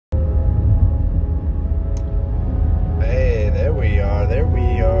there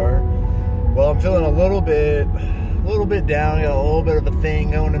we are. Well, I'm feeling a little bit down. Got a little bit of a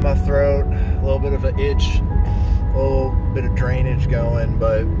thing going in my throat, a little bit of an itch, a little bit of drainage going,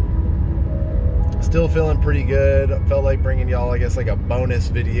 but still feeling pretty good. I felt like bringing y'all, I guess, like a bonus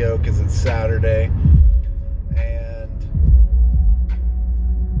video because it's Saturday. And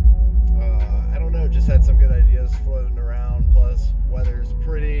I don't know, just had some good ideas floating around. Plus, weather's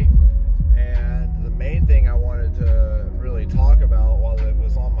pretty. And the main thing I wanted to really talk about while it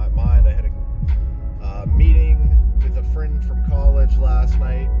was on my mind, I had a meeting with a friend from college last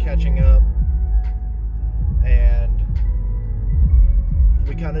night, catching up, and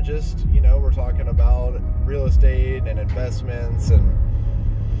we kind of just, we're talking about real estate and investments and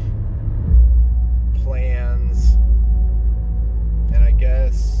plans. And I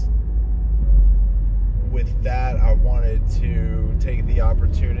guess with that, I wanted to take the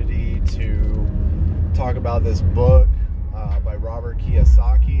opportunity to talk about this book by Robert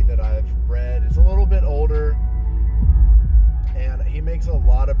Kiyosaki that I've read. It's a little bit older, and he makes a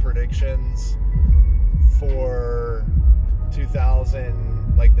lot of predictions for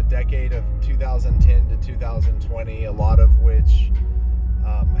 2000, like the decade of 2010 to 2020, a lot of which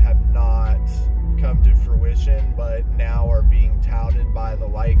have not come to fruition, but now are being touted by the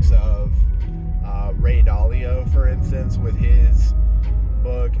likes of Ray Dalio, for instance, with his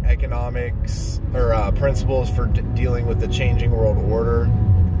book Economics, or Principles for Dealing with the Changing World Order.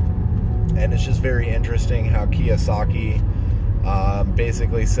 And it's just very interesting how Kiyosaki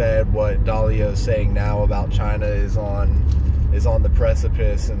basically said what Dalio is saying now about China is on the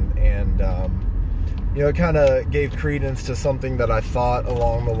precipice, and it kind of gave credence to something that I thought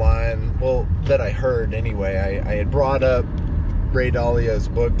along the line, well, that I heard anyway. I had brought up Ray Dalio's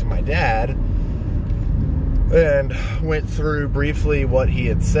book to my dad and went through briefly what he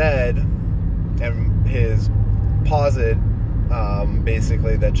had said and his posit,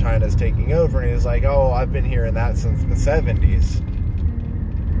 basically, that China's taking over. And he was like, oh, I've been hearing that since the 70s.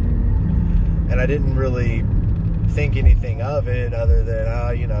 And I didn't really think anything of it other than,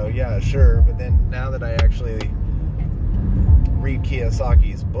 yeah, sure. But then now that I actually read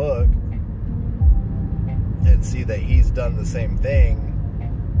Kiyosaki's book and see that he's done the same thing,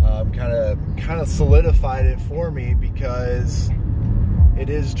 kind of solidified it for me, because it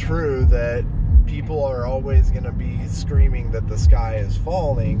is true that people are always going to be screaming that the sky is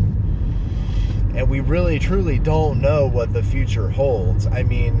falling, and we really truly don't know what the future holds. I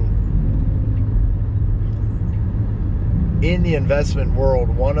mean, in the investment world,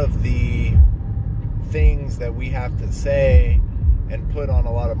 one of the things that we have to say and put on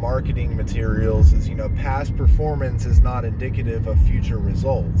a lot of marketing materials is, past performance is not indicative of future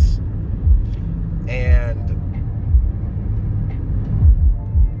results. And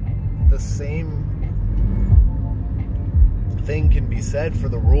the same thing can be said for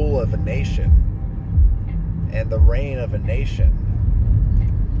the rule of a nation and the reign of a nation.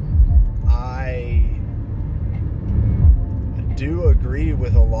 I do agree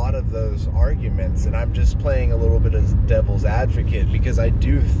with a lot of those arguments, and I'm just playing a little bit of devil's advocate, because I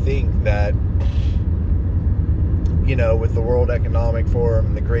do think that, with the World Economic Forum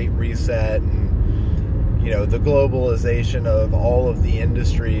and the Great Reset and, the globalization of all of the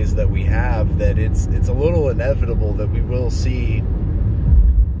industries that we have, that it's a little inevitable that we will see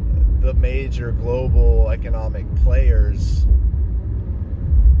the major global economic players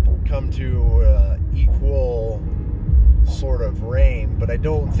come to equal sort of reign. But I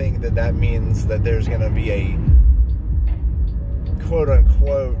don't think that means that there's going to be a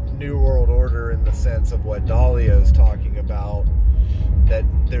quote-unquote new world order in the sense of what Dalio is talking about, that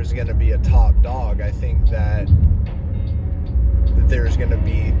there's going to be a top dog. I think that there's going to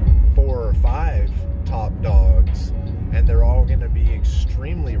be 4 or 5 top dogs, and they're all going to be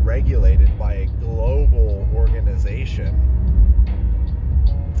extremely regulated by a global organization.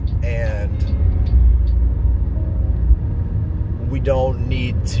 And we don't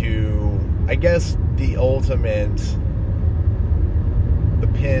need to, I guess the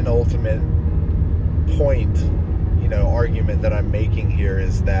penultimate point, argument that I'm making here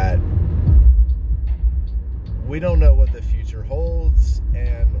is that we don't know what the future holds,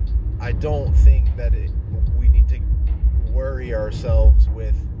 and I don't think that we need to worry ourselves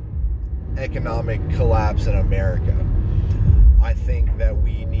with economic collapse in America. I think that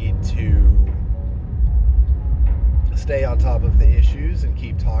we need to stay on top of the issues and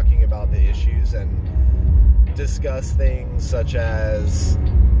keep talking about the issues and discuss things such as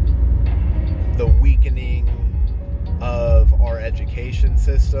the weakening of our education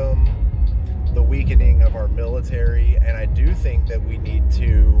system, the weakening of our military, and I do think that we need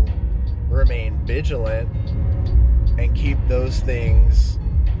to remain vigilant and keep those things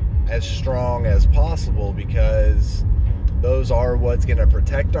as strong as possible, because those are what's going to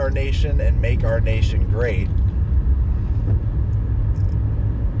protect our nation and make our nation great.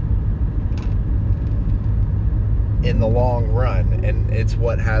 In the long run, and it's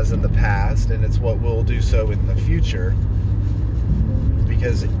what has in the past, and it's what will do so in the future.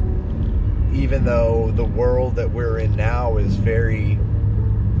 Because even though the world that we're in now is very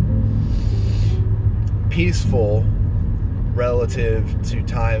peaceful relative to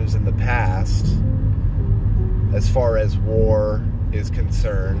times in the past, as far as war is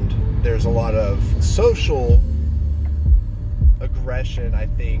concerned, there's a lot of social aggression, I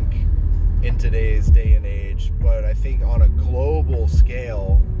think, in today's day and age. But I think on a global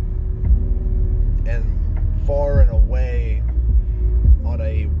scale, and far and away on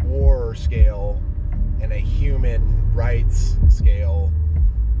a war scale and a human rights scale,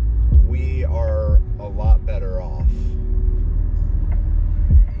 we are a lot better off.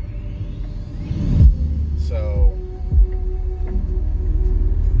 So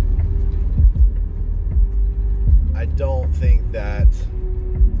I don't think that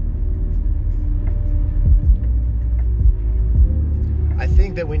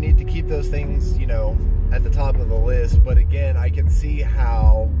we need to keep those things, at the top of the list. But again, I can see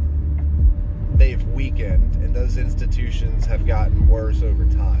how they've weakened and those institutions have gotten worse over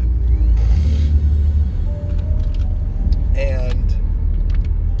time. And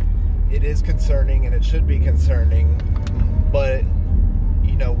it is concerning, and it should be concerning, but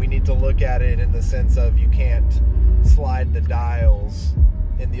we need to look at it in the sense of you can't slide the dials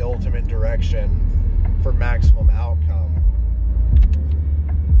in the ultimate direction for maximum outcome.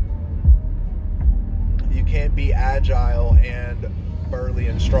 You can't be agile and burly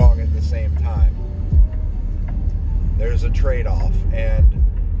and strong at the same time. There's a trade-off, and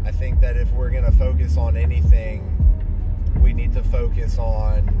I think that if we're going to focus on anything, we need to focus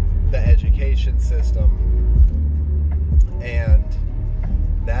on the education system, and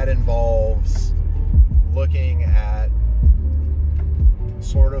that involves looking at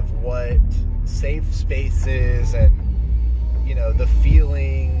sort of what safe spaces and the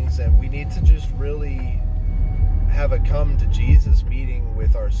feelings, and we need to just really have a come to Jesus meeting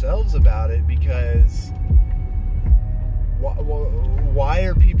with ourselves about it, because why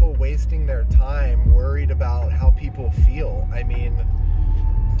are people wasting their time worried about how people feel? I mean,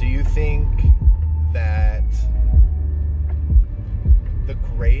 do you think that the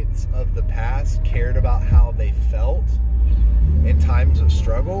greats of the past cared about how they felt in times of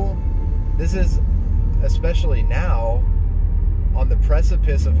struggle? This is, especially now, on the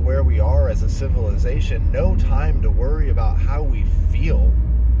precipice of where we are as a civilization, no time to worry about how we feel.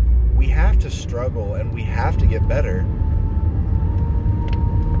 We have to struggle, and we have to get better.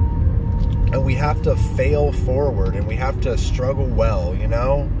 And we have to fail forward, and we have to struggle well,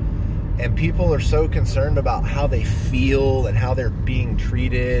 And people are so concerned about how they feel and how they're being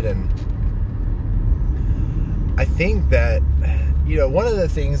treated. And I think that, one of the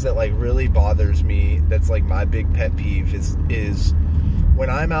things that really bothers me, that's my big pet peeve, is when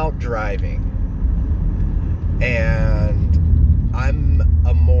I'm out driving and I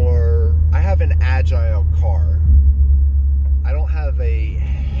have an agile car. I don't have a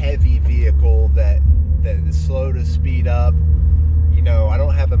heavy vehicle that is slow to speed up. I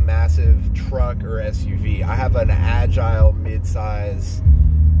don't have a massive truck or SUV. I have an agile mid-size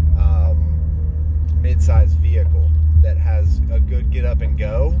vehicle that has a good get up and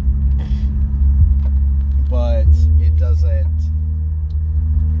go, but it doesn't,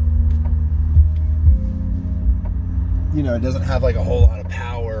 it doesn't have a whole lot of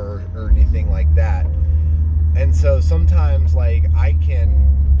power or anything like that. And so sometimes I can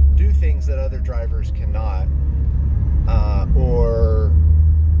do things that other drivers cannot, or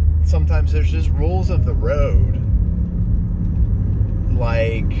sometimes there's just rules of the road.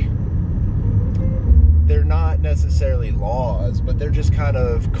 They're not necessarily laws, but they're just kind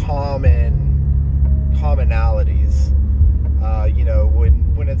of commonalities.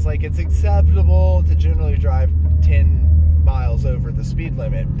 When it's it's acceptable to generally drive 10 miles over the speed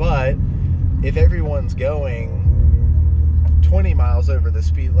limit, but if everyone's going 20 miles over the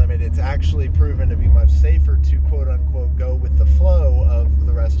speed limit, it's actually proven to be much safer to quote-unquote go with the flow of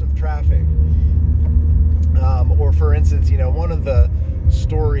the rest of traffic. Or for instance, one of the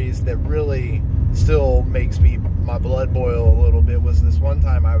stories that really still makes my blood boil a little bit was this one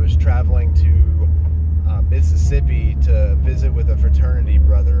time I was traveling to Mississippi to visit with a fraternity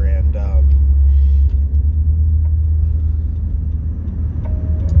brother, and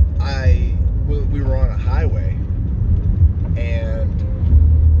we were on a highway, and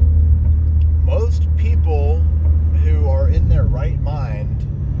most people who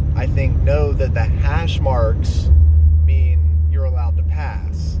that the hash marks mean you're allowed to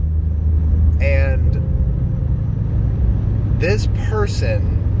pass. And this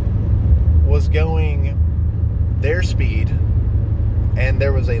person was going their speed, and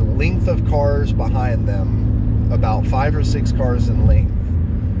there was a length of cars behind them, about 5 or 6 cars in length.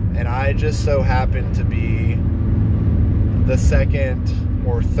 And I just so happened to be the second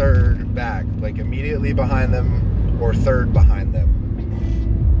or third back, like immediately behind them or third behind them.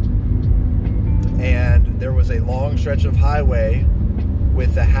 And there was a long stretch of highway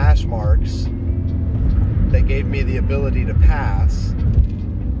with the hash marks that gave me the ability to pass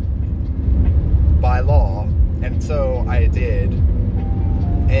by law, and so I did.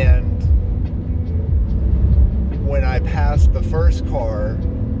 And when I passed the first car,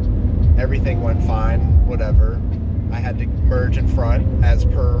 everything went fine, whatever. I had to merge in front as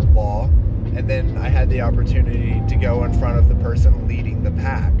per law, and then I had the opportunity to go in front of the person leading the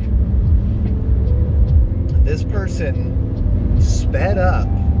pack. This person sped up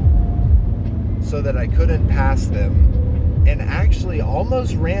so that I couldn't pass them, and actually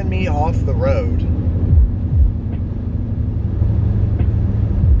almost ran me off the road,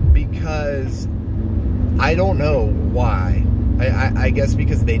 because I don't know why. I guess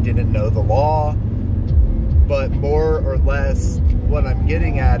because they didn't know the law, but more or less what I'm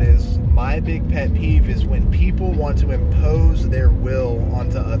getting at is my big pet peeve is when people want to impose their will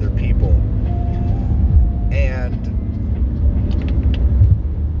onto other people. And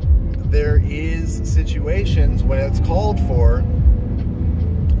there is situations when it's called for,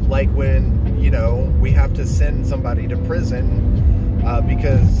 like when, you know, we have to send somebody to prison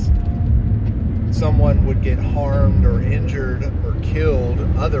because someone would get harmed or injured or killed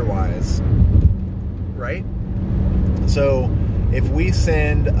otherwise, right? So if we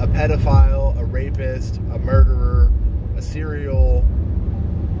send a pedophile, a rapist, a murderer, a serial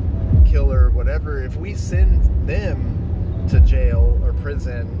killer, whatever, if we send them to jail or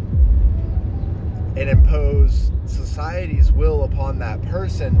prison and impose society's will upon that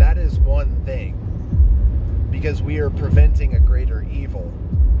person, that is one thing, because we are preventing a greater evil.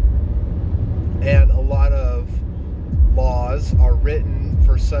 And a lot of laws are written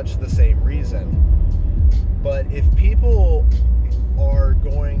for such the same reason. But if people are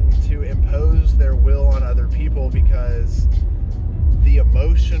going to impose their will on other people because the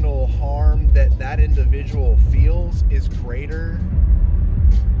emotional harm that that individual feels is greater,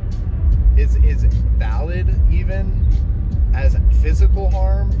 is valid even as physical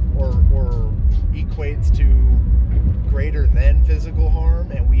harm, or equates to greater than physical harm,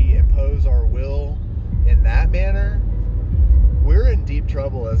 and we impose our will in that manner, we're in deep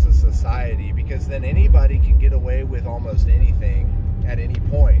trouble as a society, because then anybody can get away with almost anything at any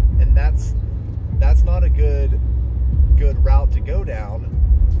point, and that's not a good route to go down.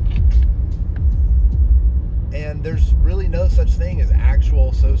 And there's really no such thing as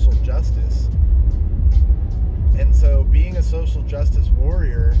actual social justice. And so being a social justice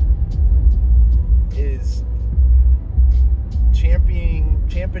warrior is championing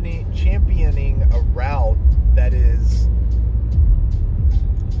a route that is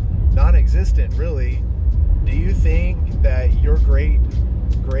non-existent, really. Do you think that your great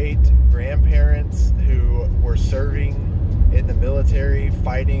grandparents who were serving in the military,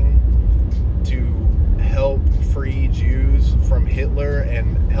 fighting to help free Jews from Hitler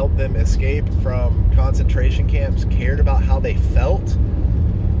and help them escape from concentration camps, cared about how they felt?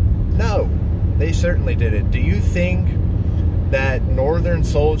 No, they certainly didn't. Do you think that Northern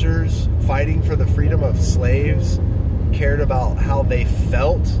soldiers fighting for the freedom of slaves cared about how they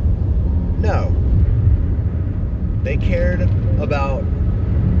felt? No. They cared about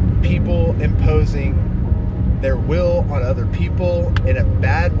people imposing their will on other people in a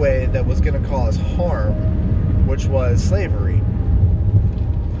bad way that was going to cause harm, which was slavery.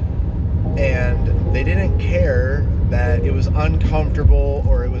 And they didn't care that it was uncomfortable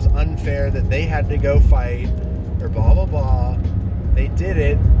or it was unfair that they had to go fight or blah, blah, blah. They did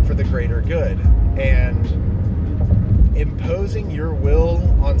it for the greater good. And imposing your will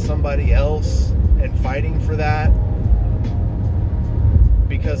on somebody else and fighting for that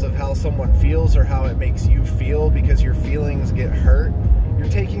because of how someone feels or how it makes you feel because your feelings get hurt, you're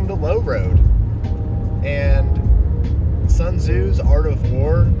taking the low road. And Sun Tzu's Art of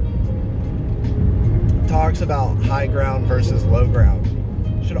War talks about high ground versus low ground.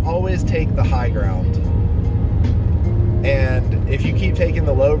 You should always take the high ground. And if you keep taking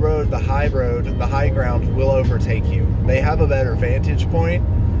the low road, the high ground will overtake you. They have a better vantage point,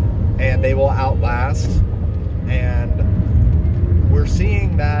 and they will outlast. And we're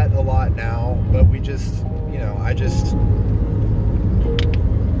seeing that a lot now, but we just,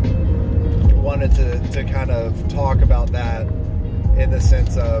 wanted to kind of talk about that in the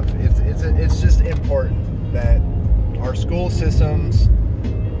sense of it's just important that our school systems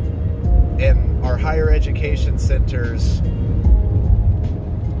and our higher education centers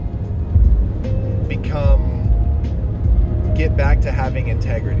get back to having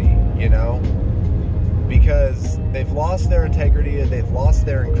integrity, you know, because they've lost their integrity and they've lost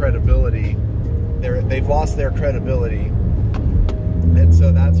their credibility. They've lost their credibility, and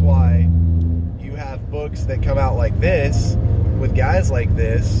so that's why you have books that come out like this with guys like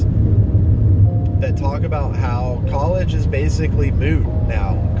this that talk about how college is basically moot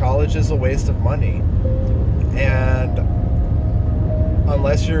now. College is a waste of money, and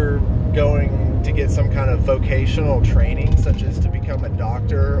unless you're going to get some kind of vocational training, such as to become a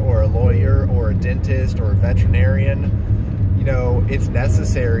doctor or a lawyer or a dentist or a veterinarian, you know, it's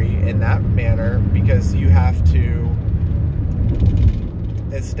necessary in that manner because you have to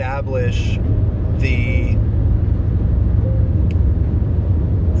establish the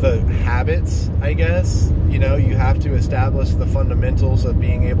habits, I guess. You know, you have to establish the fundamentals of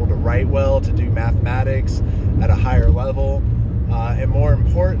being able to write well, to do mathematics at a higher level. And more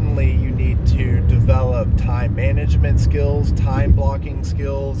importantly, you need to develop time management skills, time blocking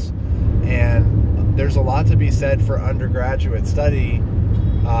skills, and there's a lot to be said for undergraduate study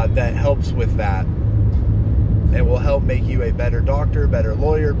that helps with that. It will help make you a better doctor, better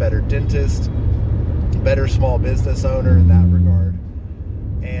lawyer, better dentist, better small business owner in that regard.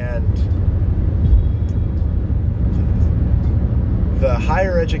 And the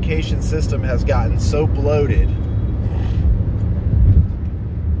higher education system has gotten so bloated,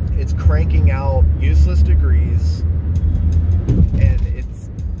 it's cranking out useless degrees, and it's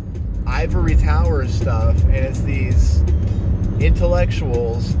ivory tower stuff, and it's these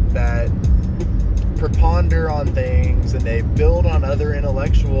intellectuals that preponder on things, and they build on other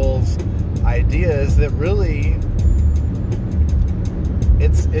intellectuals' ideas that really,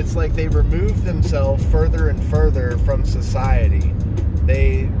 it's like they remove themselves further and further from society.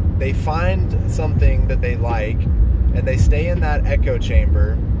 They find something that they like, and they stay in that echo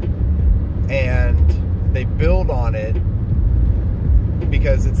chamber, and they build on it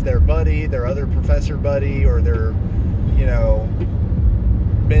because it's their buddy, their other professor buddy, or their, you know,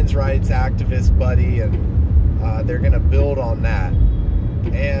 men's rights activist buddy, and they're going to build on that.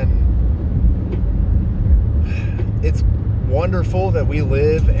 And it's wonderful that we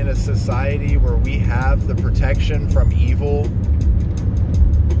live in a society where we have the protection from evil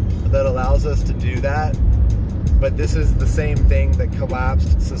that allows us to do that. But this is the same thing that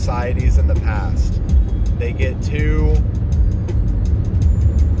collapsed societies in the past. They get too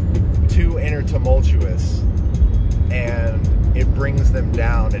intertumultuous, and it brings them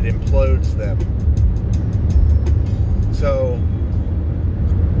down. It implodes them. So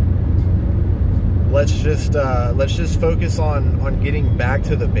let's just focus on getting back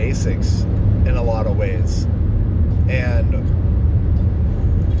to the basics in a lot of ways. And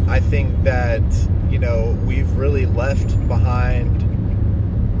I think that, you know, we've really left behind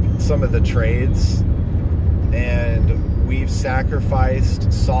some of the trades, and we've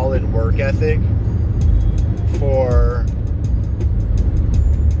sacrificed solid work ethic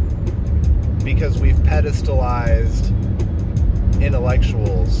because we've pedestalized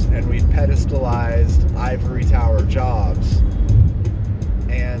intellectuals, and we've pedestalized ivory tower jobs.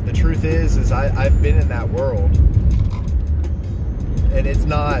 And the truth is I've been in that world, and it's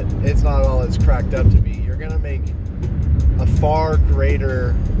not all it's cracked up to be. You're gonna make a far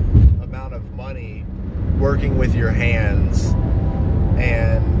greater amount of money working with your hands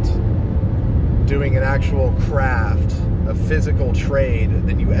and doing an actual craft, a physical trade,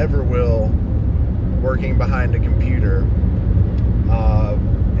 than you ever will working behind a computer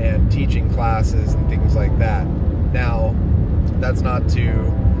and teaching classes and things like that. Now, that's not to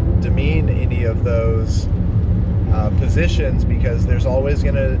demean any of those positions, because there's always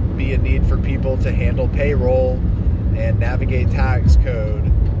going to be a need for people to handle payroll and navigate tax code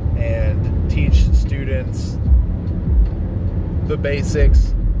and teach students the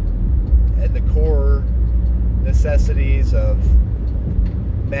basics and the core necessities of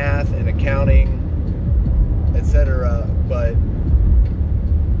math and accounting, etc. But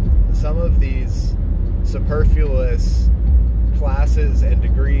some of these superfluous classes and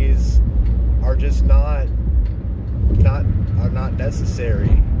degrees are just not necessary,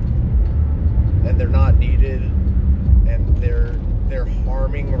 and they're not needed, and they're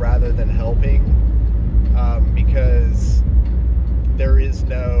harming rather than helping, because there is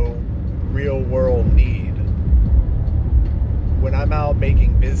no real world need. When I'm out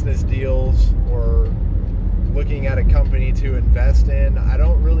making business deals or looking at a company to invest in, I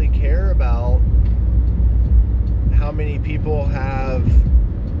don't really care about how many people have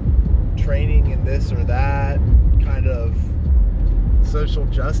training in this or that kind of social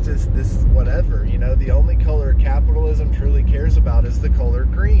justice, this whatever. You know, the only color capitalism truly cares about is the color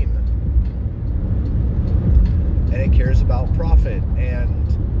green. And it cares about profit. And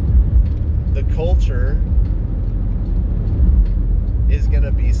the culture is going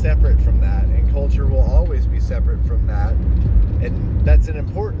to be separate from that. And culture will always be separate from that. And that's an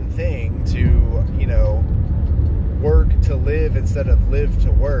important thing to, you know, work to live instead of live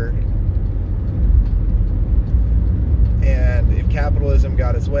to work. And if capitalism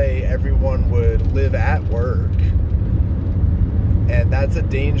got its way, everyone would live at work. And that's a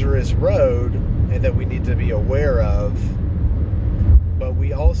dangerous road, and that we need to be aware of. But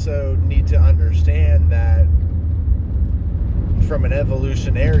we also need to understand that from an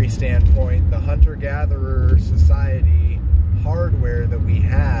evolutionary standpoint, the hunter-gatherer society hardware that we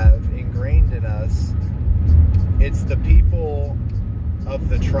have ingrained in us, it's the people of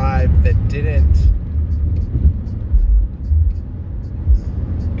the tribe that didn't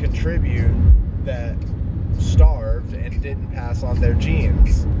contribute, that starved and didn't pass on their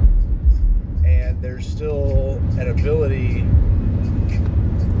genes. And there's still an ability,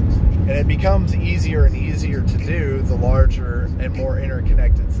 and it becomes easier and easier to do the larger and more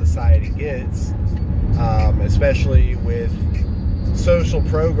interconnected society gets, especially with social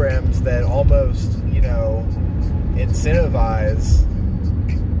programs that almost, you know, incentivize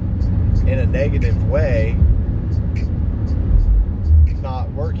in a negative way not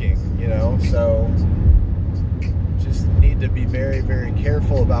working, you know. So just need to be very, very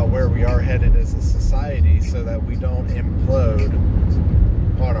careful about where we are headed as a society so that we don't implode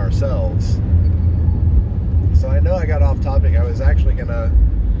on ourselves. So I know I got off topic. I was actually gonna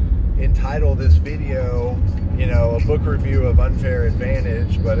entitle this video, you know, a book review of Unfair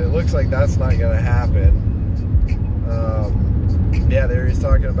Advantage, but it looks like that's not gonna happen. Yeah, there he's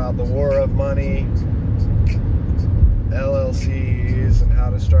talking about the war of money, LLCs, and how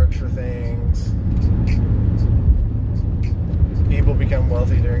to structure things. People become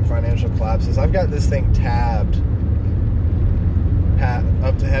wealthy during financial collapses. I've got this thing tabbed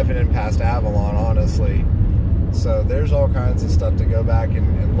up to heaven and past Avalon, honestly. So there's all kinds of stuff to go back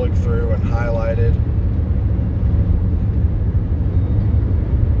and look through and highlighted.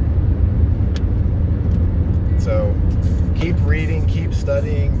 So keep reading, keep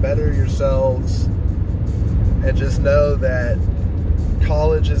studying, better yourselves, and just know that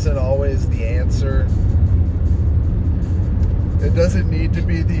college isn't always the answer. It doesn't need to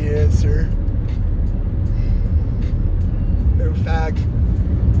be the answer. In fact,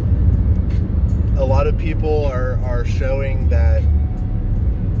 a lot of people are showing that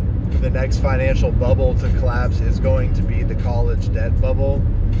the next financial bubble to collapse is going to be the college debt bubble.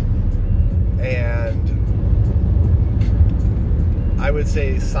 And I would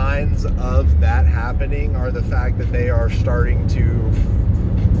say signs of that happening are the fact that they are starting to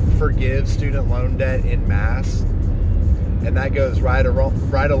forgive student loan debt in mass. And that goes right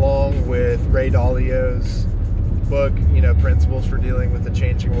along with Ray Dalio's book, you know, Principles for Dealing with the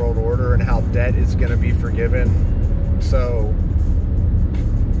Changing World Order, and how debt is going to be forgiven. So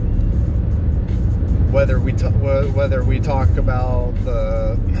whether we talk about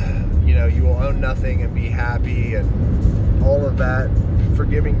the, you know, you will own nothing and be happy and all of that,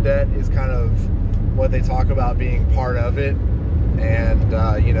 forgiving debt is kind of what they talk about being part of it, and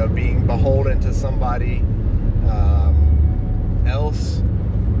you know, being beholden to somebody else.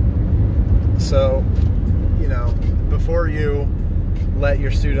 So, you know, before you let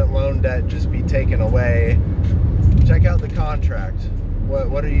your student loan debt just be taken away, check out the contract.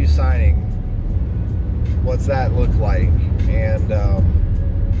 What are you signing? What's that look like? And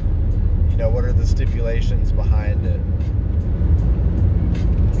you know, what are the stipulations behind it?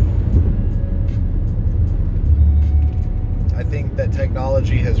 I think that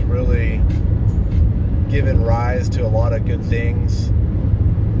technology has really given rise to a lot of good things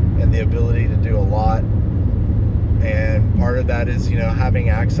and the ability to do a lot. And part of that is, you know, having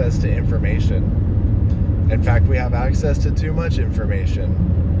access to information. In fact, we have access to too much information.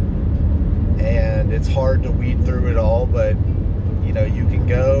 And it's hard to weed through it all, but, you know, you can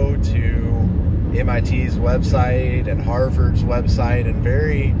go to MIT's website and Harvard's website and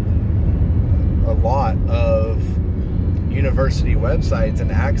a lot of university websites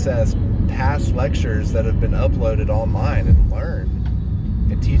and access past lectures that have been uploaded online and learn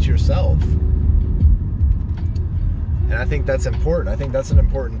and teach yourself. And I think that's important. I think that's an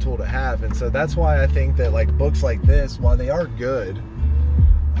important tool to have. And so that's why I think that, like, books like this, while they are good,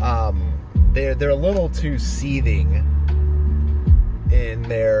 they're a little too seething in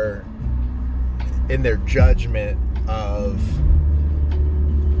their judgment of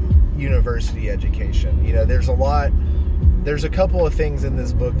university education. You know, there's a couple of things in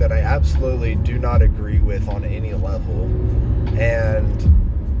this book that I absolutely do not agree with on any level. And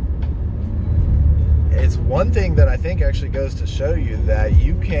it's one thing that I think actually goes to show you that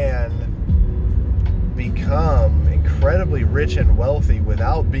you can become incredibly rich and wealthy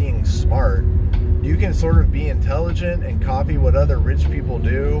without being smart. You can sort of be intelligent and copy what other rich people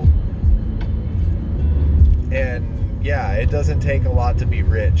do. And yeah, it doesn't take a lot to be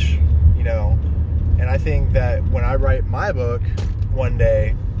rich, you know. And I think that when I write my book one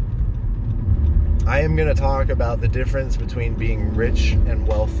day, I am going to talk about the difference between being rich and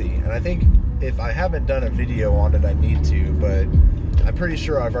wealthy. And I think if I haven't done a video on it, I need to, but I'm pretty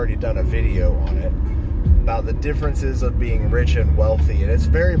sure I've already done a video on it about the differences of being rich and wealthy. And it's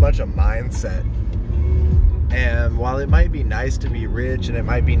very much a mindset. And while it might be nice to be rich, and it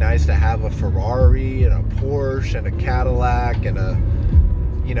might be nice to have a Ferrari and a Porsche and a Cadillac and a,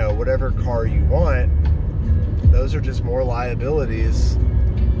 you know, whatever car you want, those are just more liabilities.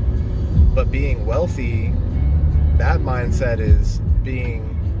 But being wealthy, that mindset is being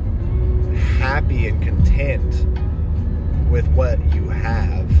happy and content with what you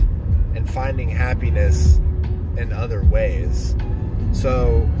have and finding happiness in other ways.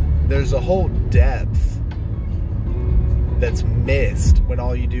 So there's a whole depth that's missed when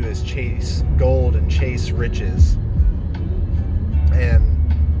all you do is chase gold and chase riches. And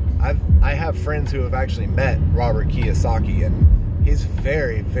I have friends who have actually met Robert Kiyosaki, and he's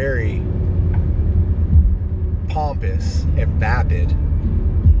very, very pompous and vapid.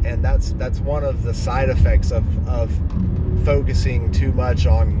 And that's one of the side effects of focusing too much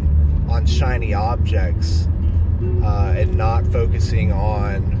on shiny objects and not focusing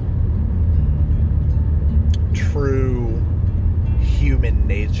on true human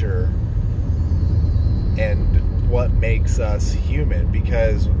nature and what makes us human.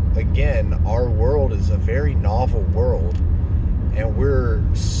 Because again, our world is a very novel world, and we're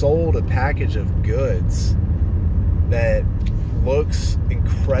sold a package of goods that looks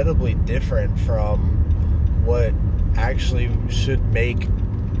incredibly different from what actually should make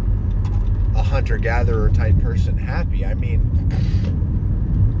a hunter-gatherer type person happy. I mean,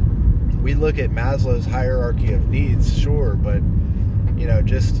 we look at Maslow's hierarchy of needs, sure, but you know,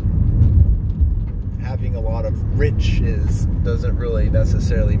 just having a lot of riches doesn't really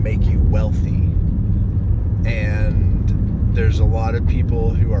necessarily make you wealthy. And there's a lot of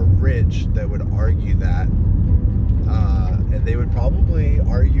people who are rich that would argue that, and they would probably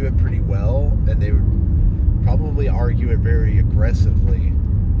argue it pretty well, and they would probably argue it very aggressively.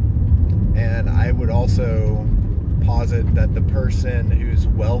 And I would also posit that the person who's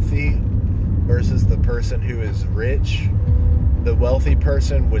wealthy versus the person who is rich, the wealthy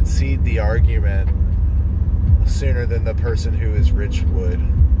person would cede the argument sooner than the person who is rich would.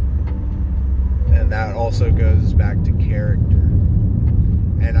 And that also goes back to character.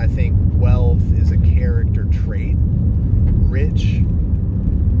 And I think wealth is a character trait.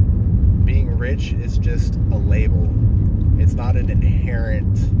 Being rich is just a label. It's not an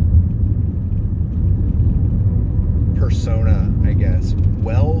inherent persona, I guess.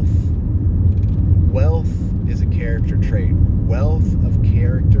 Wealth is a character trait. Wealth of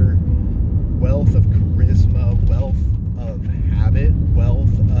character, wealth of charisma, wealth of habit,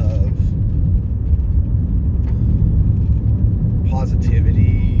 wealth of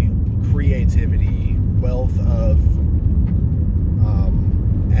positivity, creativity, wealth of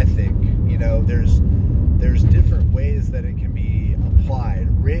ethic. You know, there's different ways that it can be applied.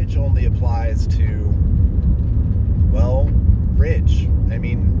 Rich only applies to, well, rich. I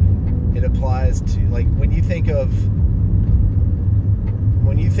mean, it applies to, like, when you think of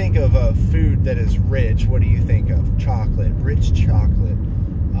a food that is rich, what do you think of? Chocolate, rich chocolate.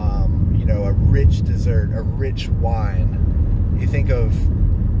 You know, a rich dessert, a rich wine. You think of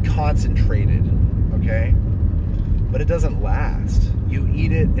concentrated, okay? But it doesn't last. You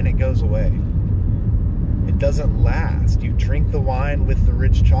eat it and it goes away. It doesn't last. You drink the wine with the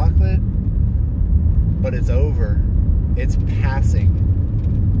rich chocolate, but it's over. It's passing.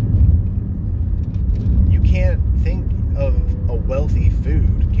 You can't think of a wealthy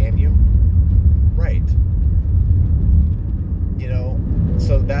food, can you? Right. You know,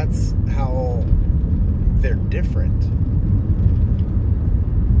 so that's how they're different.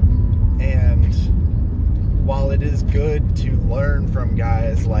 And while it is good to learn from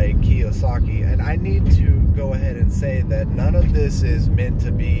guys like Kiyosaki, and I need to go ahead and say that none of this is meant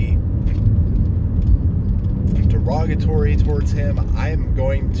to be derogatory towards him.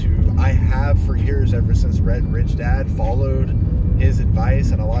 I have for years, ever since read Rich Dad, followed his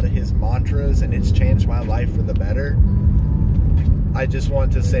advice and a lot of his mantras, and it's changed my life for the better. I just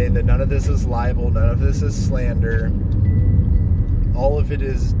want to say that none of this is libel, none of this is slander. All of it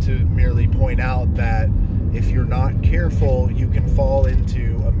is to merely point out that if you're not careful, you can fall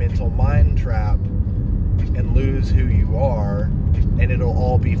into a mental mind trap and lose who you are, and it'll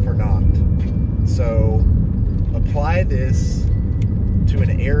all be for naught. So apply this to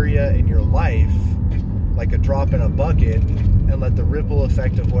an area in your life like a drop in a bucket, and let the ripple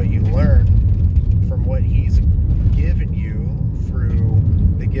effect of what you learn from what he's given you through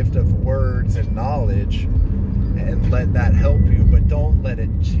the gift of words and knowledge, and let that help you. But don't let it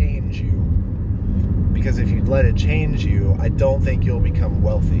change you, because if you let it change you, I don't think you'll become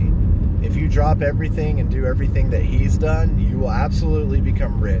wealthy. If you drop everything and do everything that he's done, you will absolutely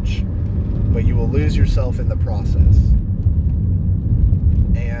become rich, but you will lose yourself in the process.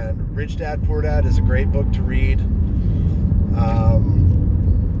 And Rich Dad, Poor Dad is a great book to read.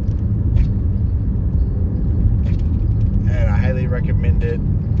 And I highly recommend it.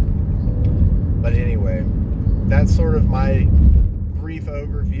 But anyway, that's sort of my brief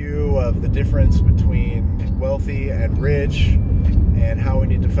overview of the difference between wealthy and rich, and how we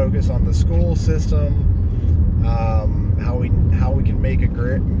need to focus on the school system, how we can make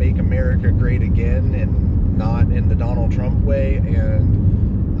America great again, and not in the Donald Trump way, and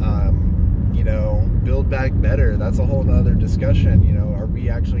build back better. That's a whole nother discussion. Are we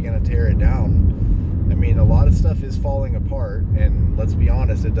actually going to tear it down? I mean, a lot of stuff is falling apart, and let's be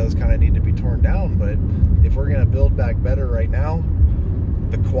honest, it does kind of need to be torn down. But if we're going to build back better right now,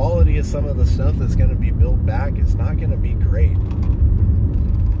 the quality of some of the stuff that's going to be built back is not going to be great,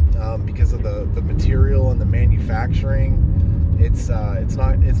 because of the material and the manufacturing. It's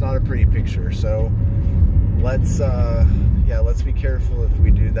not a pretty picture. So let's be careful if we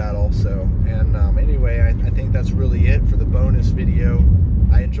do that also. And anyway, I think that's really it for the bonus video.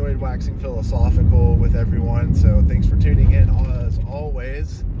 I enjoyed waxing philosophical with everyone, so thanks for tuning in. As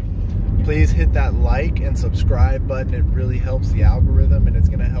always, please hit that like and subscribe button. It really helps the algorithm, and it's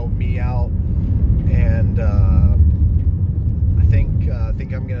going to help me out. And I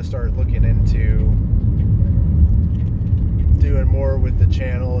think I'm going to start looking into doing more with the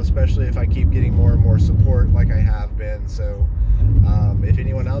channel, especially if I keep getting more and more support like I have been. So if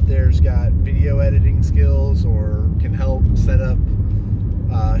anyone out there's got video editing skills, or can help set up,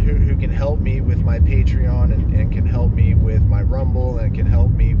 who can help me with my Patreon, and can help me with my Rumble, and can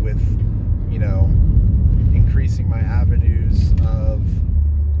help me with increasing my avenues of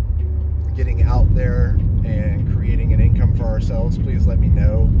getting out there and creating an income for ourselves, please let me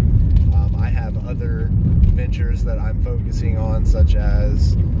know. I have other ventures that I'm focusing on, such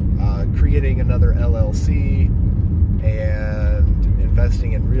as creating another LLC, and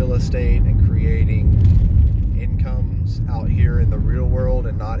investing in real estate, and creating incomes out here in the real world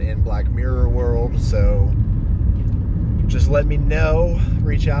and not in Black Mirror world. So just let me know,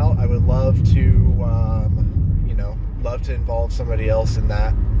 reach out. I would love to involve somebody else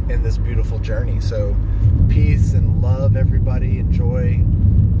in this beautiful journey. So peace and love, everybody.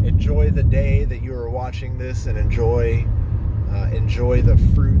 Enjoy the day that you are watching this, and enjoy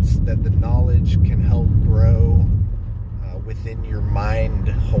the fruits that the knowledge can help grow within your mind,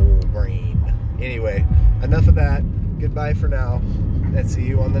 whole brain. Anyway, enough of that. Goodbye for now, and see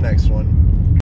you on the next one.